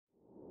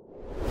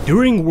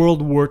During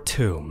World War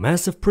II,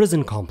 massive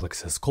prison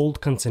complexes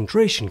called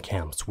concentration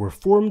camps were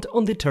formed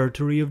on the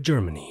territory of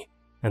Germany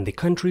and the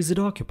countries it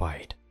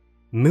occupied.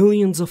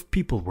 Millions of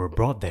people were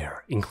brought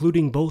there,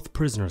 including both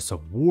prisoners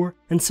of war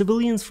and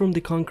civilians from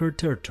the conquered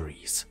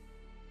territories.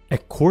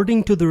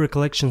 According to the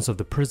recollections of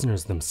the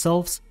prisoners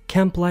themselves,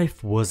 camp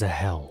life was a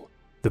hell.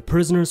 The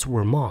prisoners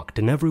were mocked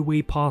in every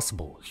way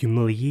possible,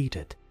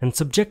 humiliated, and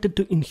subjected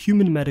to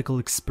inhuman medical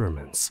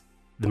experiments.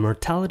 The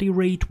mortality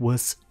rate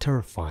was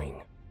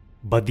terrifying.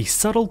 But the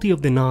subtlety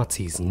of the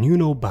Nazis knew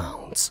no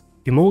bounds.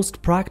 The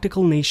most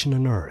practical nation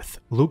on earth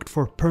looked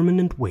for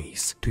permanent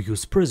ways to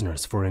use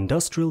prisoners for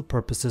industrial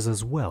purposes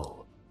as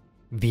well.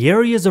 The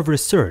areas of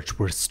research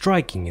were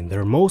striking in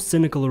their most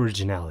cynical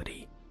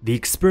originality. The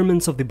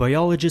experiments of the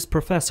biologist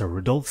Professor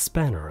Rudolf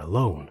Spanner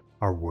alone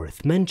are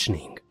worth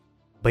mentioning.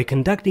 By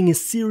conducting a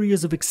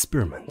series of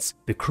experiments,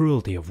 the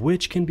cruelty of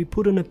which can be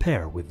put on a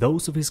pair with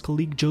those of his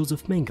colleague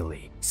Joseph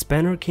Mengele,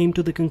 Spanner came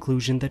to the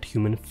conclusion that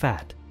human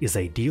fat is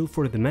ideal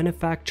for the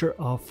manufacture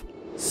of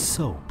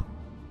soap.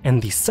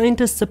 And the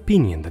scientist's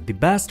opinion that the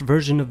best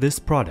version of this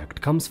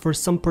product comes for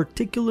some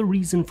particular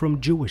reason from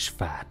Jewish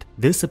fat,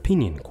 this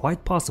opinion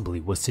quite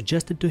possibly was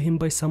suggested to him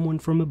by someone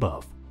from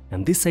above,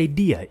 and this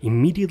idea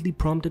immediately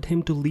prompted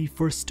him to leave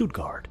for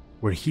Stuttgart,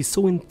 where he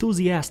so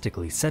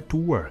enthusiastically set to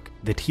work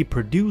that he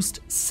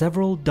produced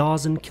several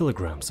dozen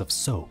kilograms of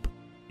soap.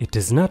 It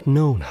is not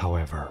known,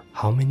 however,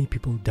 how many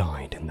people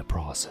died in the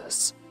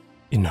process.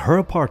 In her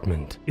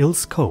apartment,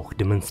 Ilse Koch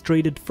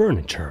demonstrated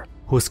furniture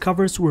whose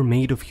covers were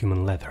made of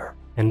human leather,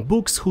 and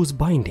books whose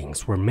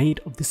bindings were made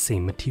of the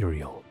same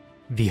material.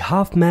 The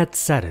half-mad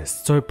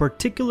sadist saw a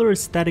particular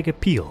aesthetic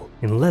appeal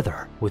in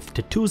leather with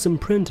tattoos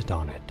imprinted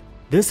on it.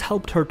 This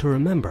helped her to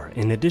remember,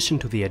 in addition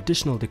to the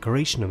additional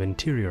decoration of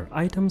interior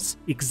items,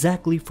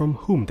 exactly from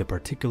whom the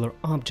particular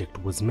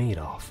object was made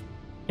of.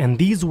 And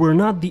these were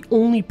not the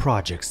only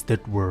projects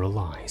that were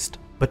realized,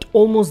 but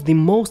almost the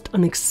most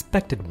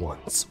unexpected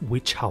ones,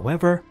 which,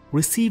 however,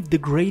 received the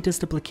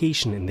greatest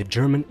application in the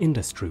German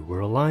industry, were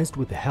realized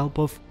with the help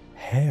of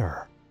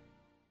hair.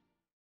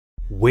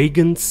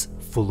 Wagons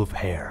full of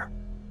hair.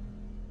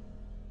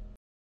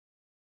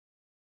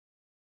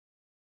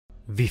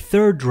 The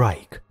Third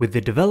Reich, with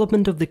the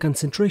development of the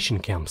concentration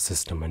camp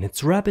system and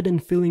its rapid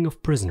infilling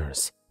of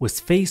prisoners,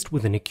 was faced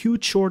with an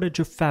acute shortage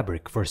of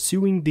fabric for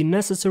sewing the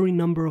necessary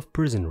number of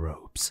prison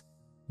robes.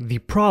 The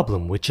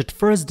problem, which at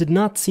first did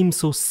not seem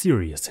so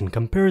serious in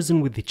comparison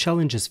with the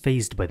challenges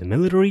faced by the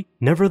military,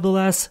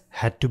 nevertheless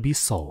had to be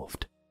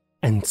solved.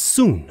 And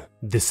soon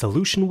the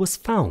solution was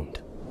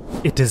found.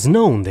 It is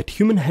known that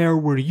human hair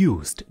were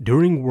used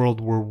during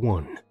World War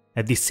I.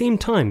 At the same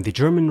time, the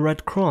German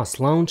Red Cross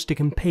launched a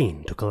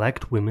campaign to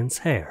collect women's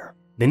hair.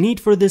 The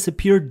need for this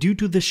appeared due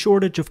to the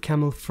shortage of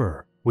camel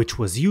fur, which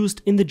was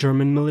used in the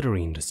German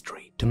military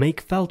industry to make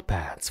felt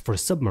pads for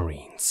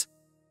submarines.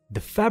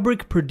 The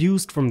fabric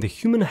produced from the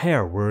human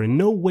hair were in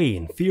no way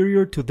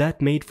inferior to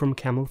that made from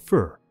camel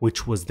fur,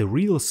 which was the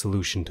real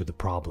solution to the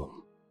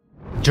problem.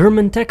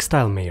 German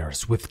textile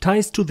mayors with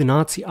ties to the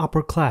Nazi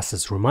upper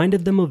classes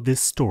reminded them of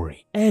this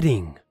story,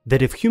 adding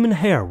that if human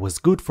hair was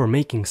good for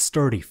making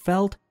sturdy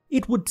felt,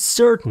 it would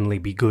certainly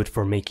be good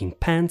for making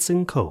pants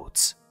and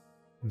coats.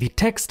 The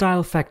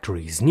textile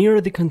factories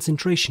near the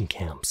concentration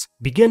camps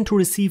began to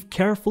receive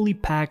carefully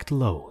packed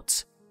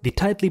loads. The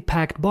tightly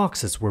packed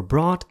boxes were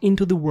brought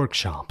into the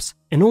workshops,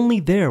 and only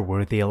there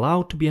were they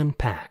allowed to be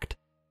unpacked.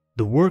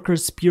 The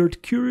workers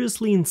peered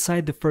curiously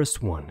inside the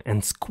first one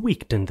and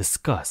squeaked in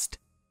disgust.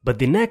 But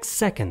the next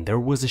second there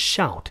was a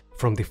shout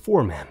from the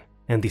foreman,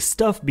 and the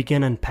stuff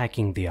began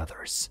unpacking the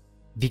others.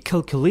 The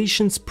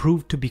calculations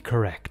proved to be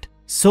correct.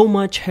 So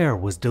much hair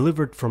was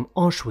delivered from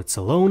Auschwitz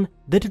alone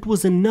that it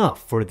was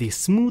enough for the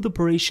smooth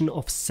operation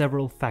of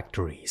several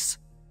factories.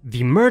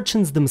 The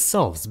merchants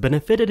themselves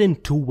benefited in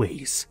two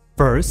ways.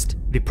 First,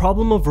 the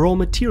problem of raw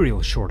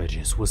material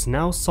shortages was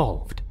now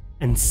solved.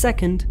 And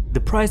second, the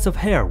price of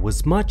hair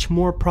was much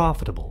more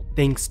profitable,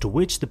 thanks to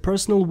which the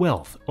personal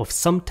wealth of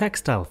some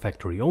textile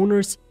factory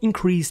owners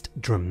increased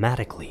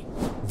dramatically.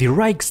 The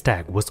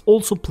Reichstag was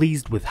also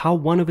pleased with how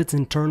one of its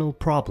internal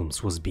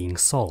problems was being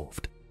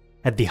solved.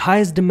 At the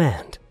highest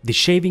demand, the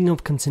shaving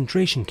of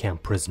concentration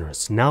camp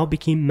prisoners now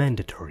became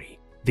mandatory.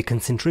 The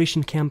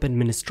concentration camp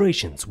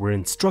administrations were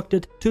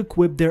instructed to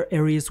equip their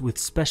areas with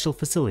special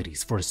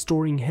facilities for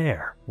storing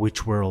hair,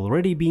 which were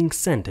already being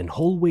sent in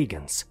whole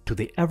wagons to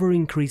the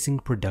ever-increasing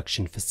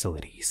production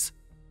facilities.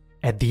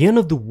 At the end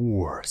of the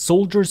war,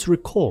 soldiers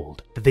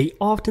recalled that they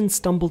often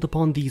stumbled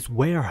upon these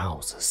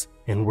warehouses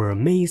and were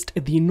amazed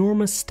at the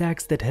enormous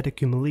stacks that had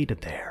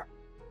accumulated there.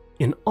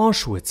 In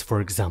Auschwitz, for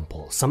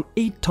example, some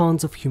 8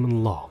 tons of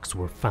human logs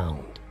were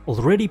found,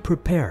 already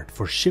prepared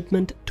for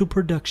shipment to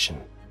production.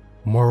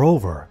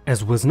 Moreover,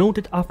 as was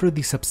noted after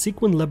the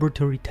subsequent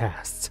laboratory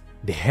tests,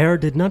 the hair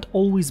did not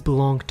always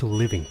belong to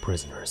living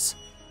prisoners.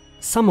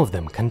 Some of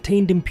them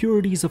contained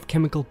impurities of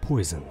chemical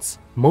poisons,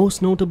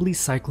 most notably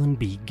Cyclone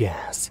B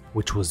gas,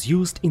 which was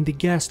used in the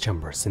gas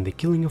chambers in the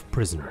killing of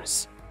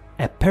prisoners.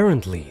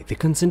 Apparently, the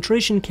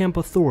concentration camp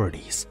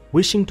authorities,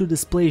 wishing to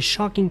display a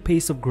shocking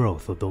pace of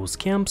growth of those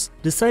camps,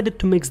 decided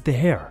to mix the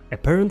hair,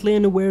 apparently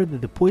unaware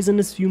that the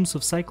poisonous fumes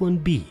of Cyclone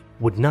B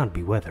would not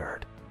be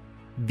weathered.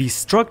 The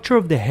structure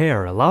of the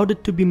hair allowed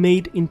it to be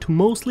made into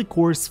mostly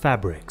coarse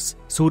fabrics,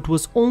 so it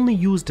was only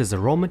used as a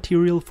raw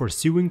material for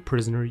sewing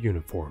prisoner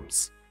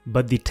uniforms.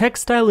 But the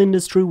textile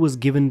industry was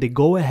given the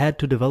go-ahead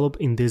to develop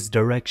in this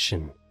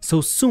direction,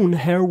 so soon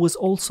hair was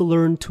also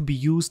learned to be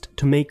used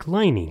to make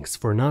linings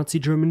for Nazi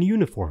German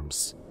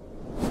uniforms.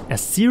 A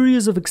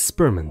series of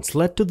experiments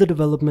led to the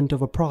development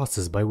of a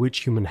process by which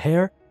human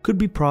hair could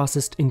be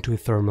processed into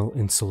thermal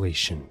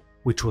insulation,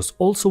 which was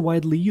also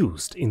widely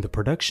used in the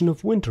production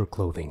of winter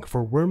clothing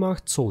for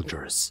Wehrmacht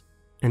soldiers.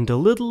 And a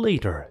little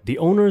later, the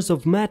owners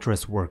of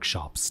mattress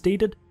workshops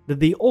stated that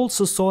they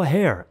also saw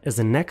hair as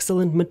an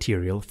excellent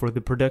material for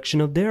the production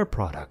of their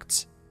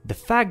products. The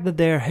fact that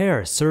their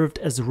hair served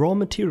as raw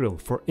material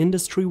for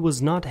industry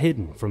was not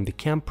hidden from the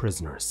camp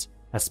prisoners,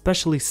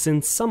 especially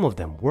since some of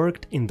them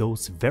worked in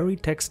those very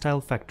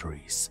textile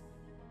factories.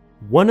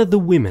 One of the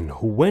women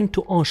who went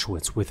to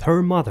Auschwitz with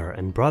her mother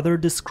and brother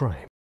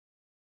described,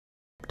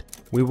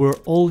 "We were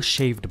all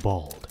shaved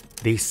bald.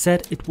 They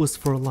said it was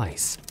for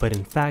lice, but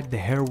in fact the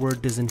hair were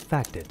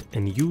disinfected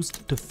and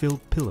used to fill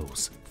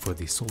pillows for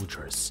the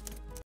soldiers."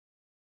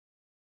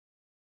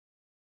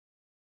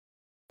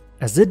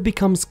 As it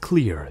becomes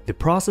clear, the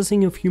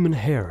processing of human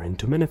hair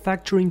into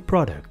manufacturing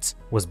products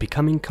was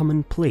becoming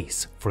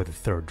commonplace for the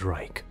Third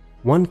Reich.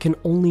 One can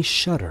only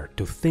shudder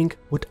to think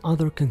what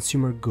other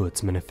consumer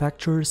goods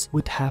manufacturers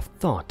would have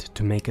thought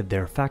to make at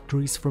their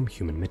factories from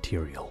human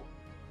material.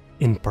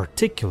 In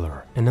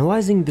particular,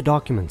 analyzing the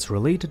documents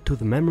related to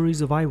the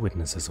memories of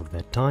eyewitnesses of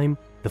that time,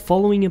 the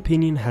following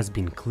opinion has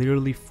been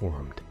clearly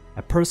formed.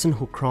 A person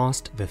who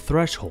crossed the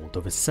threshold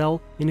of a cell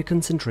in a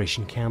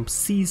concentration camp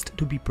ceased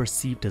to be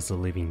perceived as a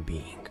living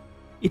being.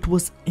 It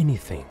was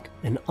anything,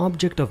 an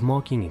object of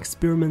mocking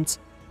experiments,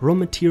 raw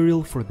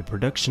material for the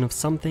production of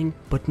something,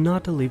 but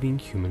not a living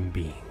human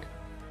being.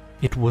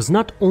 It was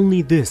not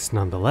only this,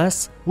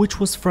 nonetheless, which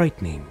was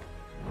frightening.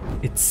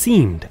 It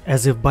seemed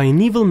as if by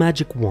an evil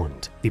magic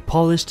wand, the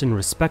polished and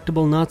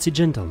respectable Nazi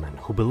gentlemen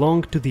who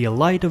belonged to the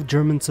elite of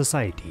German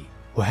society,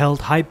 who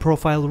held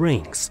high-profile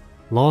ranks,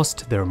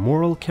 lost their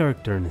moral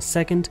character in a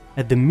second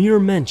at the mere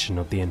mention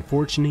of the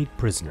unfortunate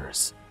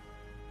prisoners.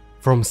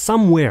 From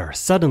somewhere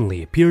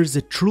suddenly appears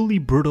a truly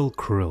brutal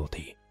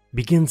cruelty,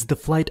 begins the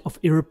flight of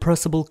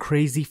irrepressible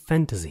crazy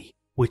fantasy,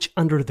 which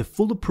under the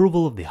full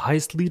approval of the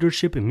highest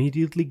leadership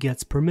immediately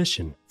gets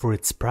permission for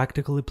its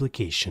practical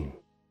application.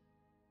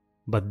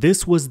 But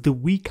this was the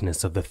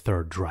weakness of the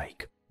Third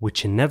Reich,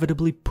 which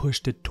inevitably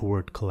pushed it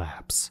toward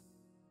collapse.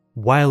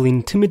 While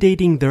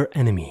intimidating their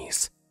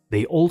enemies,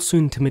 they also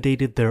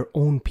intimidated their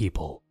own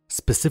people,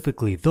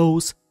 specifically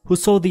those who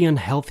saw the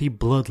unhealthy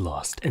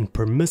bloodlust and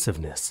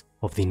permissiveness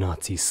of the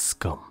Nazi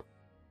scum.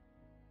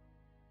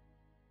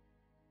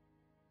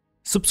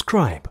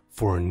 Subscribe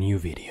for new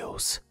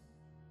videos.